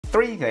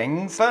Three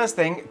things. First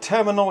thing,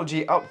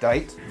 terminology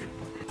update.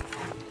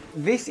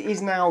 This is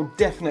now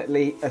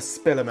definitely a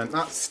spilament.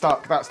 That's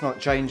stuck, that's not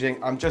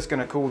changing. I'm just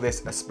gonna call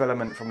this a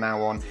spilament from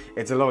now on.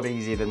 It's a lot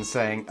easier than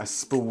saying a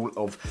spool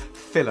of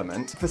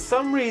filament. For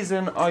some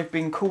reason, I've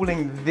been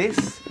calling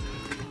this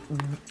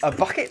a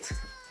bucket.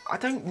 I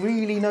don't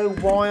really know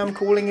why I'm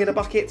calling it a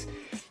bucket,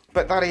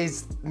 but that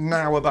is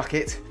now a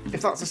bucket.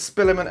 If that's a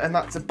spilament and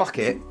that's a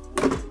bucket,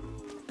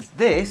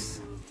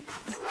 this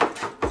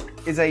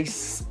is a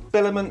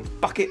spilament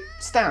bucket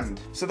stand.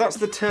 So that's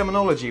the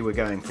terminology we're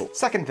going for.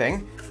 Second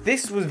thing,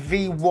 this was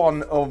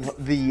V1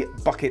 of the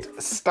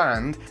bucket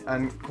stand,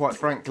 and quite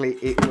frankly,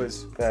 it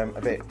was a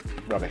bit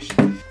rubbish.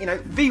 You know,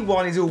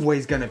 V1 is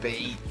always gonna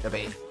be a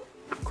bit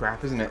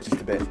crap, isn't it?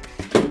 Just a bit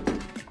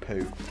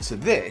poo. So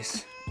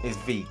this is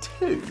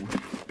V2,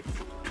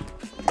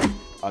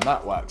 and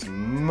that works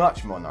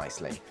much more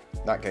nicely.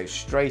 That goes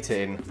straight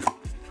in.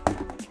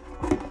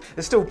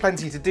 There's still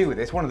plenty to do with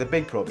this. One of the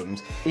big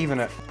problems, even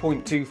at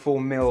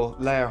 0.24 mil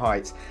layer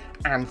height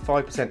and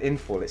 5%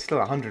 infill, it's still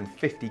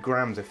 150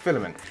 grams of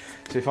filament.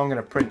 So if I'm going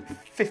to print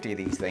 50 of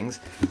these things,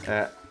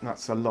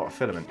 that's a lot of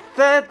filament.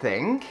 Third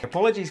thing,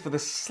 apologies for the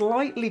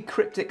slightly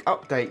cryptic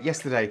update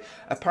yesterday.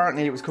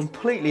 Apparently it was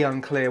completely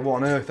unclear what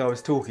on earth I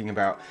was talking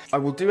about. I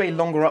will do a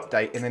longer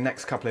update in the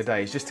next couple of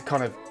days just to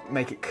kind of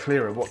make it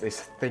clearer what this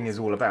thing is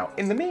all about.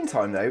 In the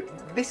meantime though,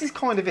 this is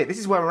kind of it. This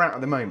is where we're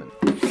at the moment.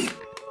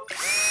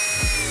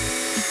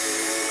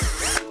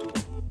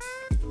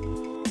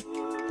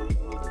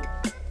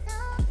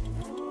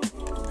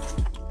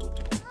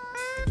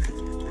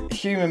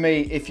 Humour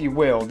me if you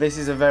will, this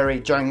is a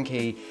very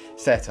janky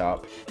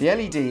setup. The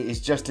LED is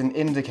just an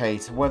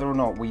indicator whether or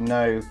not we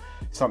know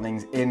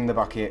something's in the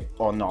bucket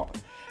or not.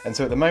 And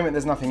so at the moment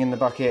there's nothing in the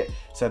bucket,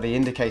 so the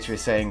indicator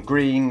is saying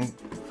green.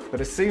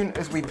 But as soon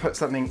as we put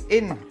something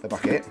in the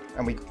bucket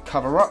and we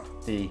cover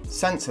up the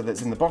sensor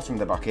that's in the bottom of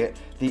the bucket,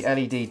 the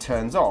LED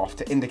turns off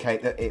to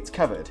indicate that it's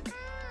covered.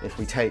 If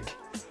we take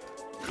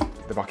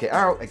the bucket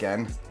out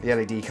again, the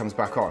LED comes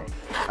back on.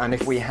 And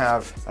if we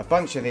have a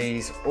bunch of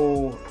these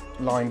all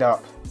lined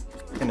up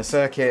in a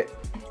circuit,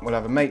 we'll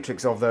have a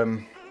matrix of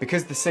them.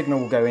 Because the signal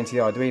will go into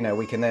the Arduino,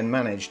 we can then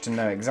manage to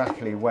know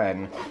exactly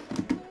when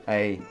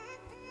a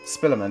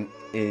spilament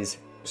is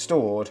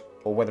stored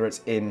or whether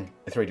it's in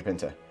a 3D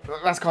printer.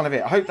 That's kind of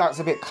it. I hope that's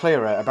a bit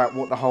clearer about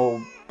what the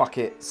whole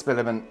bucket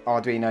spilament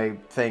Arduino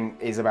thing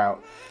is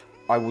about.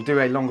 I will do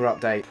a longer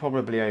update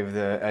probably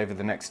over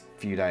the next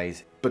few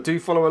days. But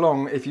do follow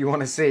along if you want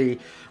to see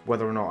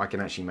whether or not I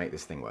can actually make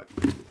this thing work.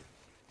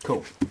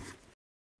 Cool.